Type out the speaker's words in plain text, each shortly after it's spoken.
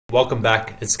Welcome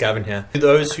back, it's Gavin here. For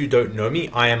those who don't know me,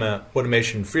 I am an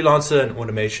automation freelancer, an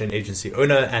automation agency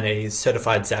owner, and a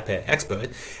certified Zapier expert.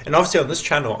 And obviously on this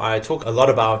channel, I talk a lot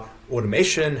about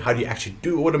automation, how do you actually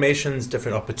do automations,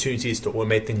 different opportunities to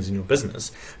automate things in your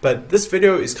business. But this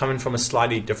video is coming from a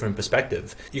slightly different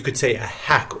perspective. You could say a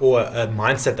hack or a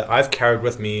mindset that I've carried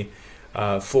with me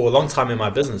for a long time in my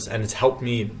business, and it's helped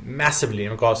me massively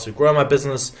in regards to growing my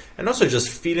business and also just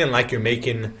feeling like you're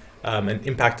making an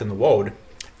impact in the world.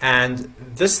 And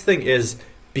this thing is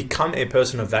become a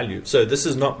person of value. So this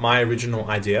is not my original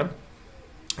idea.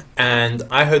 And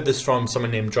I heard this from someone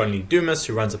named 000’s,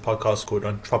 who runs a podcast called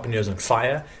Entrepreneurs on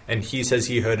Fire. And he says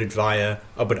he heard it via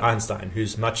Albert Einstein,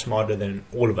 who's much smarter than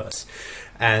all of us.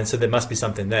 And so there must be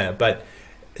something there. But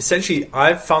essentially,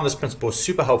 I've found this principle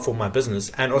super helpful in my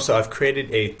business, and also I've created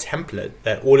a template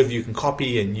that all of you can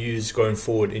copy and use going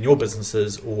forward in your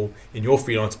businesses or in your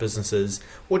freelance businesses,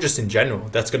 or just in general.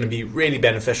 That's going to be really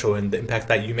beneficial in the impact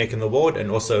that you make in the world, and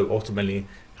also ultimately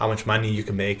how much money you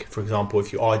can make, for example,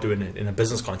 if you are doing it in a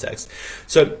business context.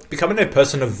 So becoming a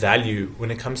person of value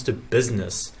when it comes to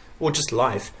business or just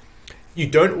life, you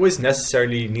don't always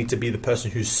necessarily need to be the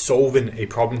person who's solving a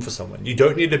problem for someone. You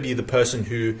don't need to be the person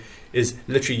who is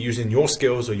literally using your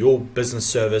skills or your business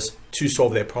service to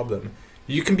solve their problem.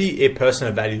 You can be a person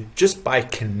of value just by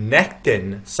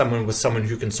connecting someone with someone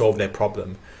who can solve their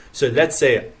problem. So let's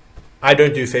say I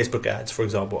don't do Facebook ads, for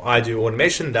example. I do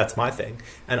automation, that's my thing.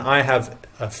 And I have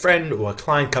a friend or a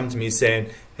client come to me saying,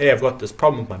 hey, I've got this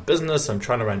problem with my business, I'm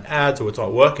trying to run ads or it's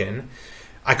not working.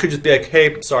 I could just be like,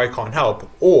 hey, sorry, I can't help.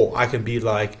 Or I can be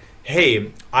like,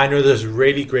 hey, I know this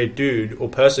really great dude or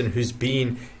person who's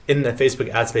been in the Facebook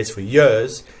ad space for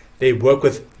years. They work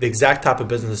with the exact type of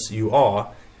business you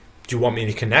are. Do you want me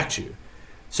to connect you?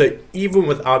 So even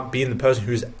without being the person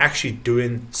who's actually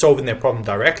solving their problem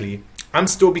directly, I'm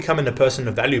still becoming a person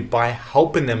of value by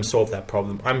helping them solve that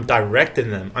problem. I'm directing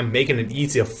them. I'm making it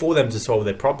easier for them to solve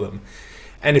their problem.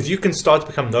 And if you can start to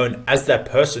become known as that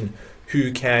person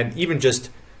who can even just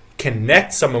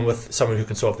connect someone with someone who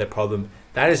can solve their problem,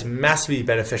 that is massively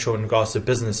beneficial in regards to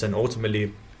business, and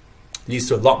ultimately leads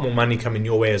to a lot more money coming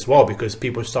your way as well, because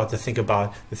people start to think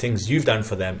about the things you've done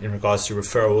for them in regards to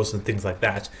referrals and things like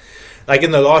that. Like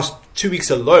in the last 2 weeks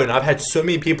alone, I've had so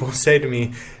many people say to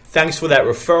me, thanks for that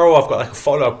referral, I've got like a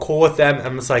follow-up call with them,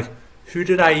 and it's like, who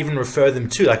did I even refer them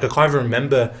to? Like, I can't even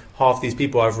remember half these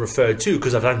people I've referred to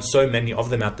because I've done so many of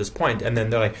them at this point. And then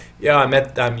they're like, yeah, I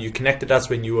met them, you connected us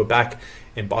when you were back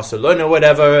in Barcelona or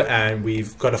whatever, and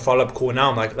we've got a follow-up call now.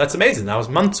 I'm like, that's amazing, that was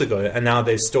months ago, and now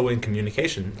they're still in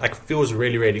communication. Like, it feels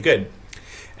really, really good.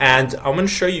 And I'm going to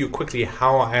show you quickly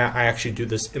how I actually do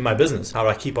this in my business, how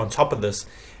I keep on top of this.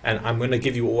 And I'm going to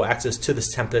give you all access to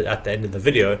this template at the end of the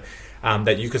video,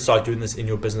 that you can start doing this in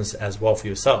your business as well for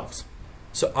yourselves.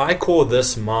 So I call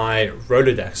this my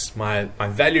Rolodex, my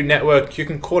value network. You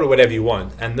can call it whatever you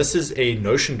want. And this is a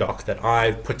Notion doc that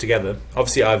I put together.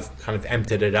 Obviously, I've kind of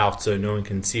emptied it out so no one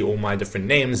can see all my different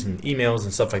names and emails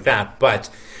and stuff like that. But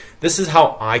this is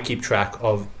how I keep track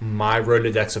of my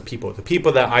Rolodex of people, the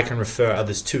people that I can refer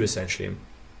others to, essentially.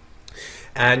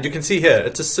 And you can see here,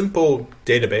 it's a simple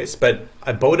database, but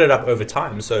I build it up over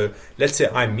time. So let's say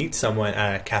I meet someone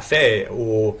at a cafe,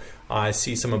 or I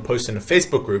see someone post in a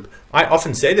Facebook group. I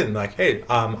often say to them like, hey,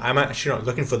 I'm actually not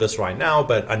looking for this right now,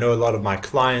 but I know a lot of my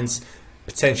clients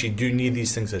potentially do need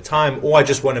these things at a time, or I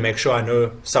just want to make sure I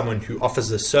know someone who offers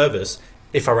this service.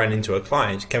 If I run into a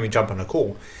client, can we jump on a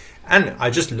call? And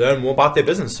I just learn more about their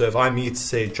business. So if I meet,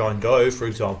 say, John Doe, for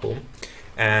example,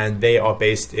 and they are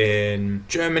based in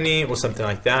Germany or something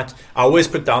like that, I always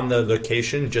put down the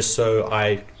location just so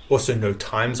I also know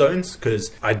time zones,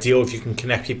 because ideal if you can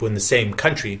connect people in the same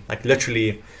country. Like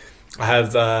literally, I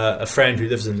have a friend who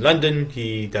lives in London.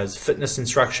 He does fitness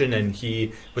instruction, and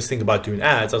he was thinking about doing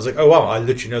ads. I was like, oh wow, I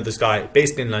literally know this guy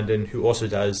based in London who also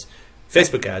does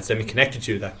Facebook ads. Let me connect you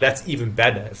to that. That's even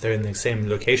better if they're in the same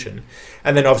location.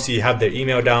 And then obviously you have their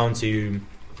email down, so you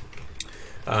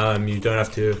don't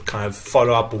have to kind of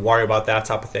follow up or worry about that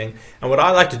type of thing. And what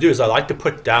I like to do is I like to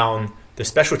put down the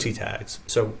specialty tags.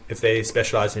 So if they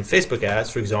specialize in Facebook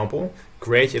ads, for example,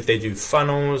 great. If they do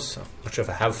funnels, I'm not sure if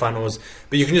I have funnels,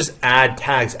 but you can just add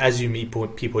tags as you meet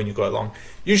people and you go along.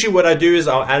 Usually what I do is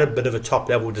I'll add a bit of a top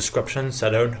level description, so I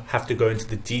don't have to go into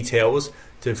the details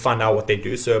to find out what they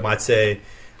do. So it might say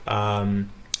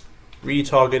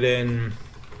retargeting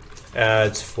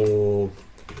ads for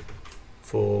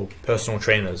personal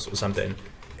trainers or something,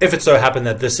 if it so happened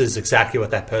that this is exactly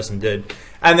what that person did.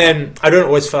 And then I don't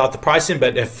always fill out the pricing,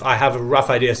 but if I have a rough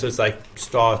idea, so it's like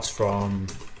starts from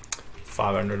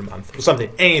 $500 a month or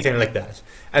something, anything like that.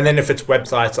 And then if it's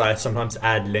websites, I sometimes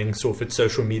add links, or if it's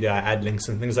social media, I add links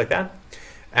and things like that.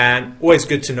 And always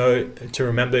good to know, to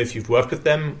remember if you've worked with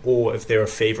them or if they're a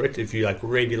favorite, if you like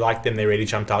really like them, they really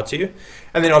jumped out to you.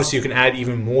 And then obviously you can add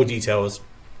even more details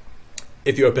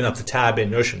if you open up the tab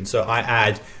in Notion. So I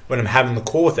add, when I'm having the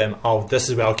call with them, this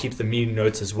is where I'll keep the meeting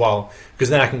notes as well, because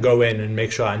then I can go in and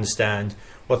make sure I understand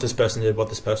what this person did, what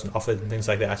this person offered, and things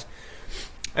like that.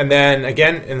 And then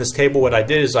again, in this table, what I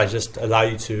did is I just allow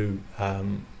you to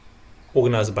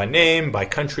organize it by name, by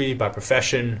country, by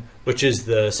profession, which is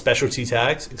the specialty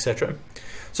tags, etc.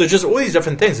 So just all these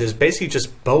different things is basically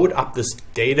just build up this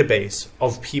database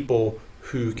of people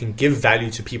who can give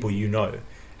value to people you know.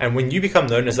 And when you become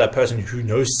known as that person who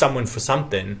knows someone for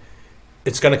something,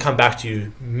 it's going to come back to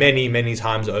you many, many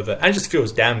times over. And it just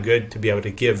feels damn good to be able to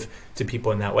give to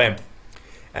people in that way.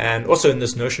 And also in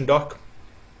this Notion doc,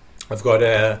 I've got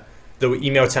the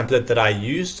email template that I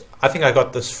used. I think I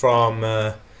got this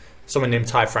from someone named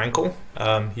Ty Frankel.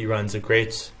 He runs a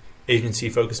great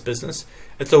agency-focused business.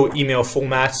 It's a email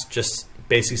format, just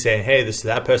basically saying, hey, this is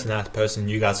that person,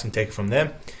 you guys can take it from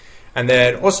there. And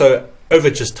then also over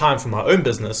just time for my own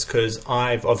business, because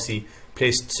I've obviously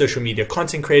placed social media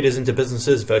content creators into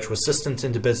businesses, virtual assistants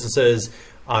into businesses.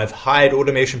 I've hired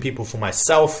automation people for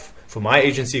myself, for my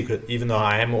agency, even though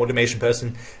I am an automation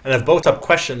person, and I've built up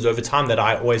questions over time that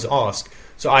I always ask.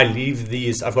 So I leave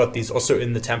these, I've got these also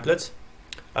in the template,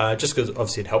 just because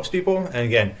obviously it helps people. And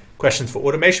again, questions for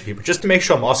automation people, just to make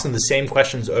sure I'm asking the same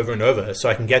questions over and over, so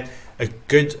I can get a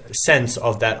good sense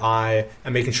of that I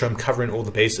am making sure I'm covering all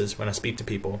the bases when I speak to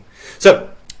people.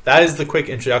 So that is the quick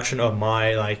introduction of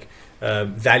my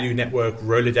value network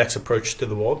Rolodex approach to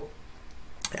the world,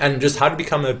 and just how to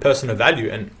become a person of value.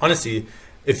 And honestly,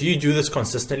 if you do this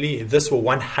consistently, this will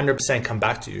 100% come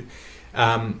back to you.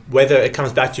 Whether it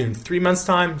comes back to you in 3 months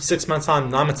time, 6 months time,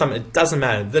 9 months time, it doesn't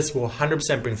matter. This will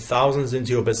 100% bring thousands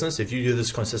into your business if you do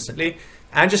this consistently,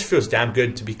 and it just feels damn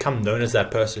good to become known as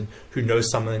that person who knows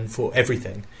someone for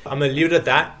everything. I'm gonna leave it at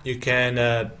that. You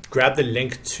can grab the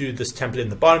link to this template in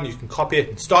the bottom, you can copy it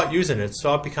and start using it,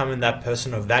 start becoming that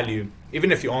person of value.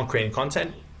 Even if you aren't creating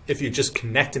content, if you're just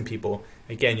connecting people,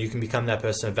 again, you can become that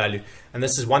person of value. And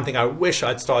this is one thing I wish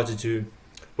I'd started to do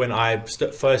when I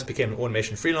first became an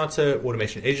automation freelancer,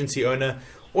 automation agency owner,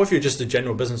 or if you're just a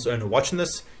general business owner watching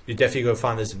this, you definitely go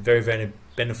find this very, very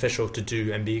beneficial to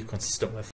do and be consistent with.